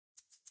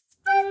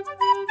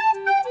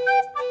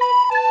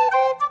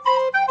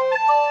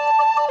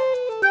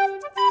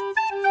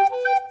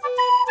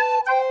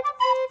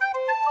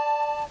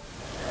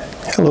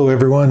Hello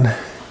everyone,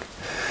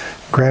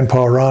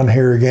 Grandpa Ron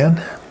here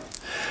again.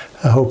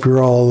 I hope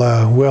you're all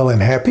well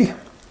and happy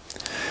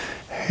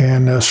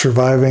and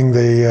surviving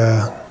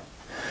the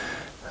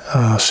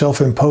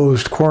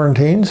self-imposed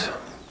quarantines.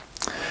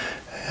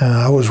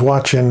 I was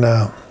watching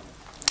a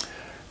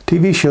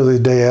TV show the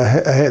other day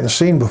I hadn't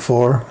seen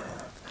before.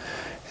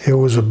 It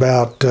was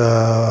about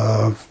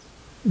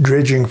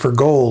dredging for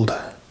gold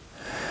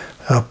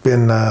up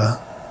in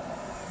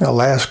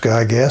Alaska,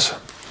 I guess.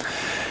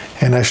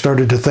 And I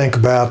started to think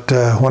about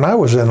when I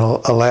was in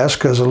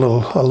Alaska as a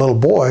little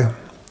boy.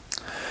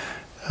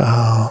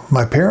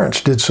 My parents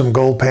did some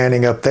gold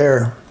panning up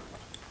there.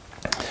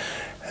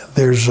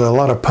 There's a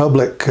lot of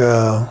public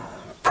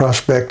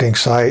prospecting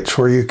sites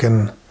where you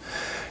can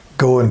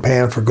go and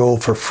pan for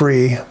gold for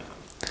free.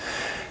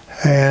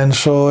 And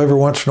so every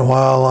once in a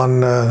while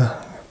on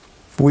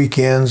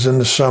weekends in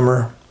the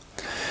summer,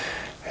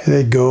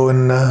 they'd go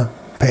and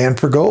pan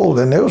for gold,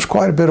 and it was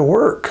quite a bit of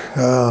work.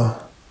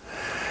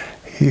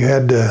 You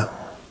had to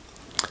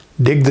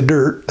dig the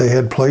dirt. They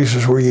had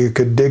places where you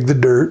could dig the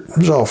dirt. It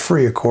was all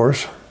free, of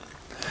course.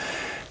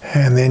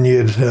 And then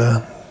you'd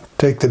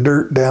take the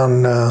dirt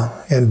down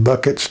in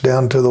buckets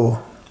down to the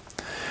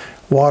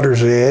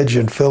water's edge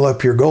and fill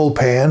up your gold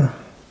pan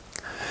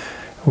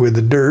with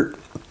the dirt.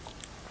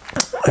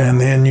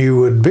 And then you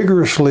would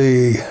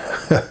vigorously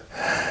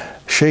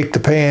shake the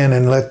pan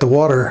and let the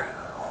water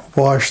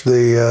wash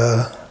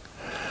the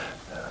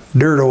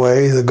dirt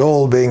away. The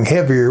gold, being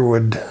heavier,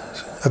 would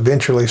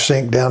eventually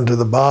sink down to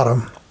the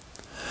bottom.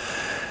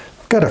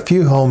 Got a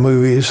few home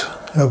movies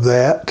of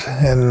that,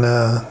 and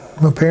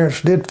my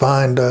parents did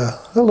find a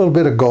little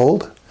bit of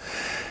gold.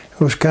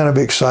 It was kind of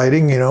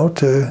exciting, you know,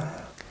 to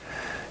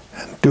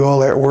do all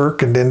that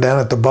work, and then down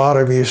at the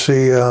bottom you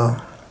see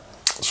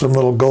some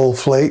little gold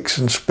flakes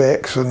and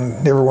specks,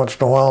 and every once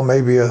in a while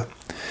maybe a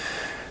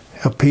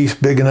piece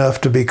big enough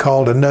to be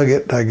called a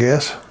nugget, I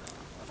guess.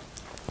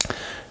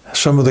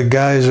 Some of the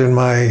guys in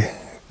my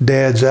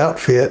Dad's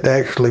outfit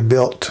actually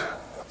built,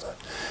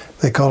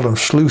 they called them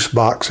sluice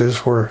boxes,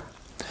 where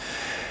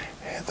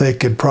they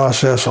could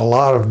process a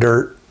lot of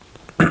dirt,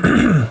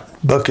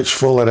 buckets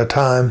full at a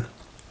time,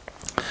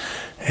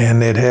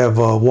 and they'd have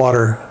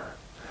water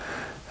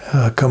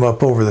come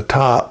up over the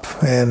top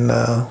and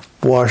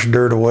wash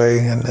dirt away,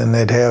 and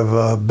they'd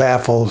have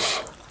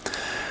baffles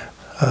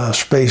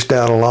spaced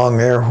out along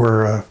there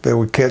where they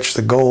would catch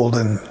the gold.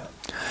 And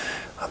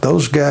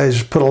those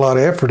guys put a lot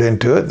of effort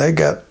into it. They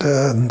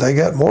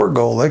got more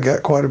gold. They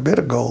got quite a bit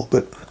of gold,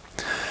 but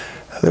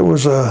there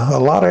was a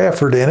lot of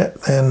effort in it,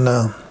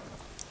 and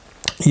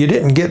you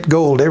didn't get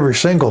gold every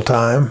single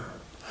time.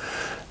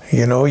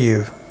 You know,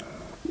 you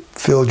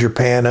filled your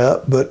pan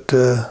up, but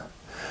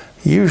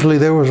usually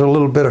there was a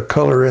little bit of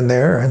color in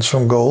there and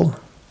some gold.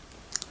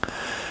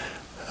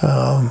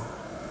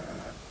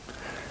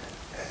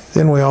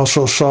 Then we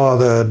also saw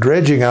the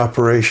dredging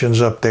operations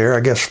up there.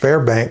 I guess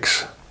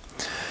Fairbanks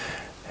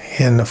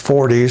in the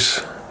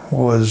 40s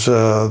was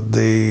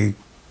the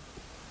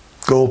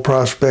gold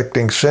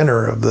prospecting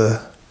center of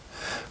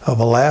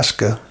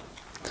Alaska.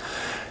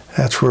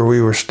 That's where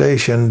we were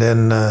stationed,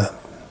 and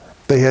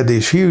they had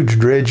these huge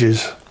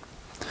dredges.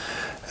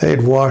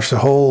 They'd wash the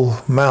whole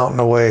mountain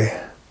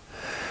away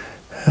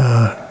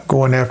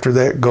going after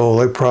that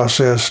gold. They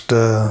processed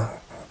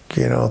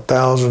you know,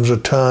 thousands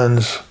of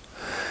tons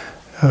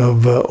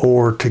of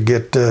ore to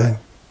get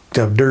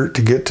of dirt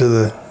to get to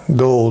the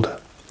gold.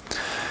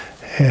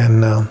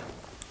 And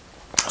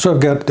so I've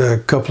got a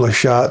couple of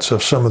shots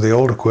of some of the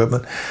old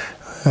equipment.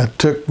 I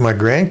took my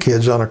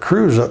grandkids on a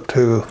cruise up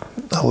to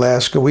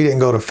Alaska. We didn't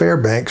go to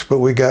Fairbanks, but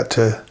we got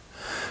to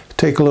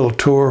take a little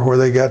tour where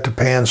they got to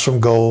pan some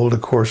gold.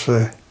 Of course,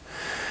 the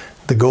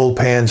gold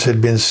pans had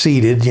been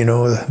seeded, you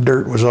know, the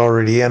dirt was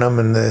already in them,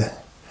 and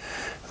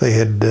they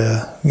had,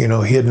 you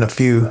know, hidden a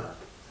few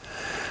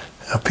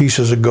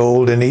pieces of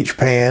gold in each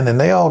pan, and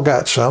they all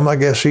got some. I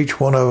guess each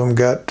one of them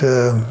got,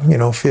 you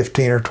know,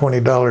 $15 or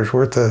 $20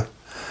 worth of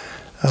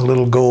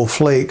little gold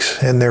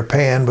flakes in their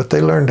pan, but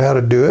they learned how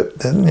to do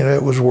it, and, you know,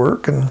 it was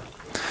work. And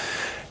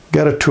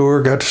got a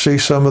tour, got to see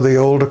some of the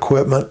old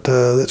equipment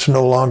that's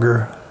no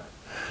longer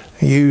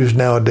used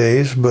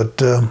nowadays, but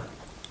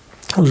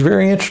it was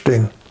very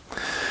interesting.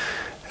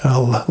 A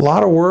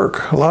lot of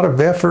work, a lot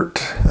of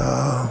effort,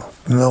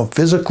 you know,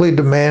 physically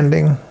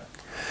demanding.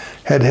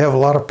 Had to have a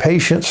lot of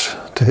patience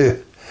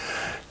to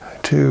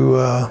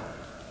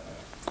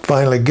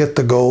finally get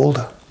the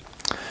gold,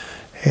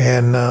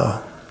 and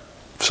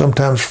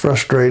sometimes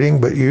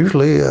frustrating, but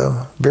usually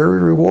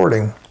very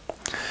rewarding.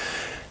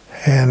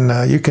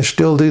 And you can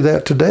still do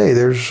that today.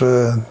 There's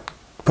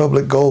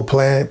public gold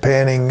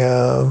panning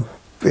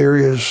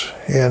areas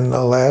in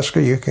Alaska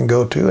you can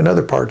go to, and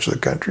other parts of the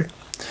country.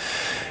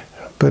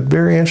 But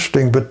very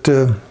interesting. But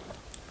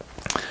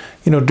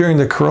you know, during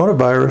the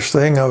coronavirus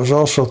thing, I was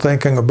also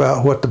thinking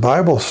about what the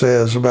Bible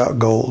says about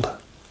gold.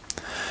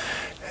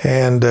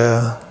 And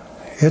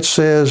it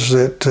says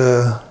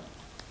that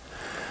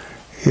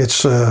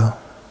it's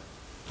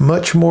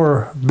much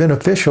more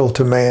beneficial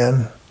to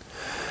man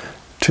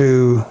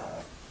to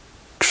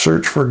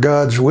search for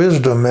God's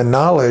wisdom and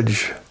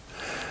knowledge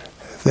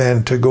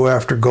than to go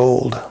after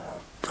gold.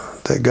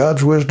 That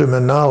God's wisdom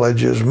and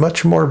knowledge is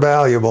much more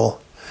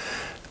valuable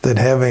than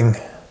having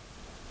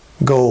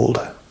gold.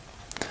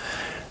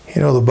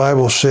 You know, the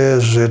Bible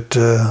says that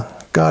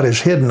God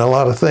has hidden a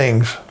lot of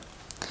things.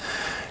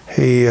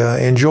 He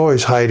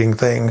enjoys hiding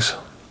things.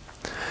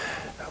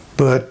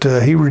 But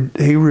he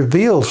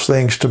reveals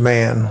things to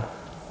man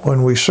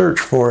when we search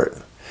for it.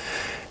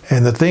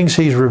 And the things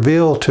he's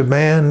revealed to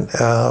man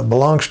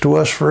belongs to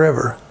us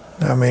forever.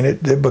 I mean,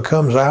 it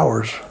becomes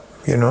ours,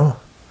 you know.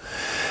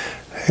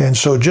 And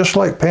so just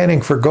like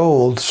panning for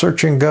gold,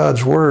 searching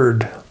God's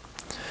Word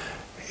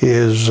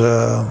is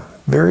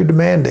very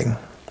demanding.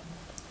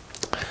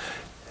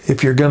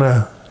 If you're going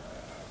to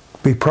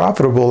be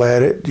profitable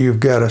at it, you've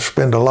got to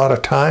spend a lot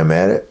of time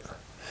at it.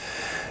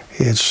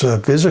 It's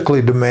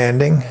physically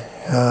demanding.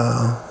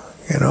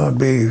 You know, it'd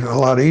be a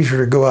lot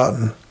easier to go out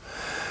and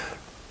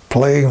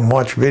play and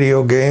watch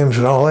video games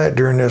and all that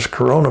during this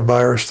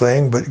coronavirus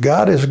thing, but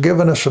God has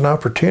given us an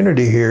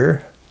opportunity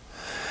here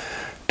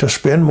to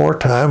spend more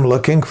time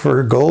looking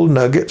for gold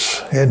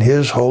nuggets in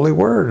His holy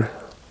Word.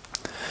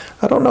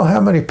 I don't know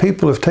how many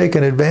people have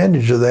taken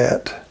advantage of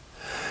that,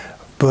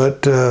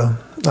 but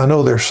I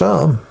know there's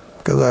some,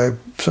 because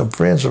some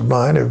friends of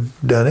mine have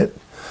done it,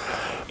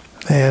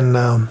 and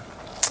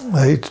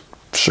they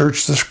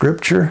search the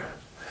Scripture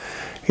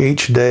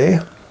each day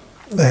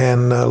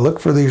and look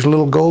for these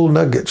little gold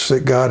nuggets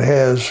that God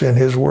has in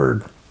His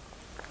Word.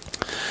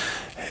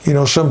 You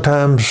know,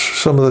 sometimes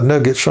some of the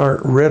nuggets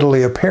aren't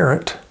readily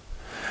apparent,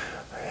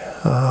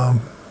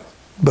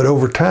 but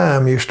over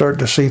time you start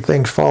to see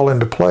things fall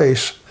into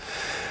place,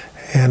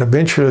 and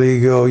eventually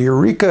you go,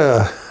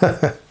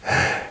 Eureka!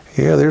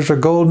 Yeah, there's a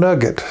gold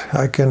nugget.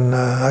 I can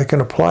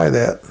apply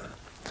that.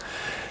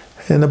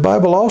 And the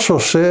Bible also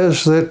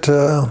says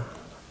that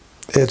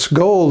it's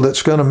gold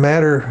that's going to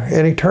matter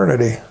in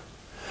eternity.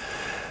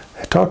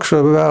 It talks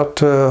about,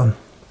 you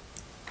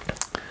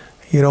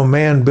know,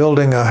 man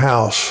building a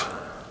house,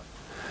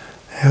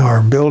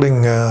 or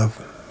building a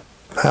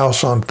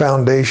house on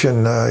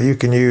foundation. You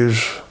can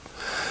use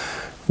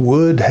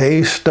wood,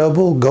 hay,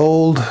 stubble,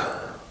 gold,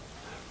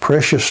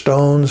 precious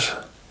stones.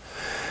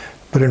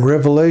 But in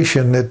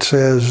Revelation it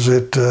says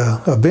that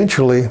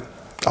eventually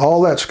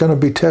all that's going to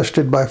be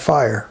tested by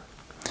fire.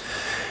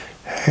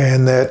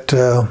 And that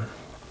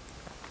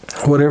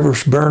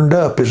whatever's burned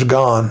up is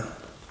gone.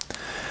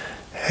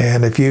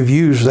 And if you've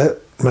used that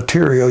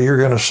material, you're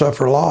going to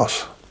suffer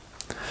loss.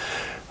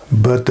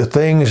 But the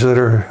things that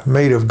are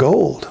made of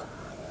gold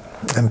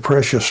and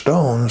precious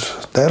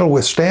stones, that'll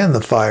withstand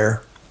the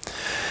fire.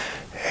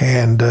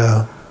 And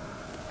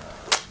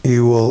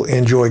you will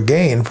enjoy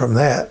gain from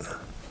that.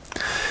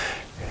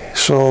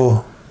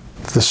 So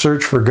the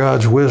search for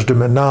God's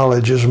wisdom and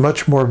knowledge is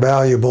much more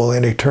valuable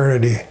in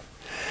eternity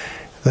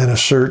than a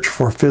search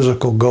for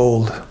physical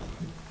gold.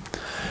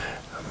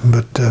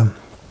 But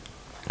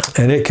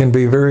and it can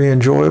be very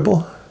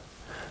enjoyable,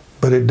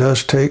 but it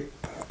does take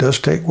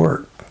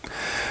work.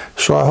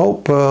 So I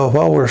hope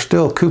while we're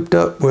still cooped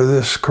up with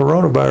this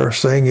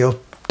coronavirus thing, you'll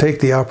take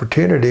the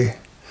opportunity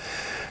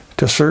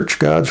to search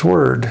God's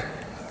Word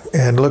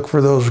and look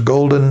for those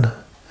golden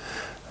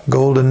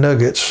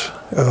nuggets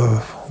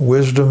of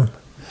wisdom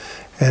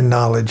and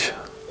knowledge.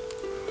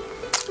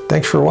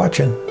 Thanks for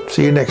watching.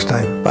 See you next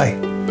time.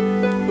 Bye.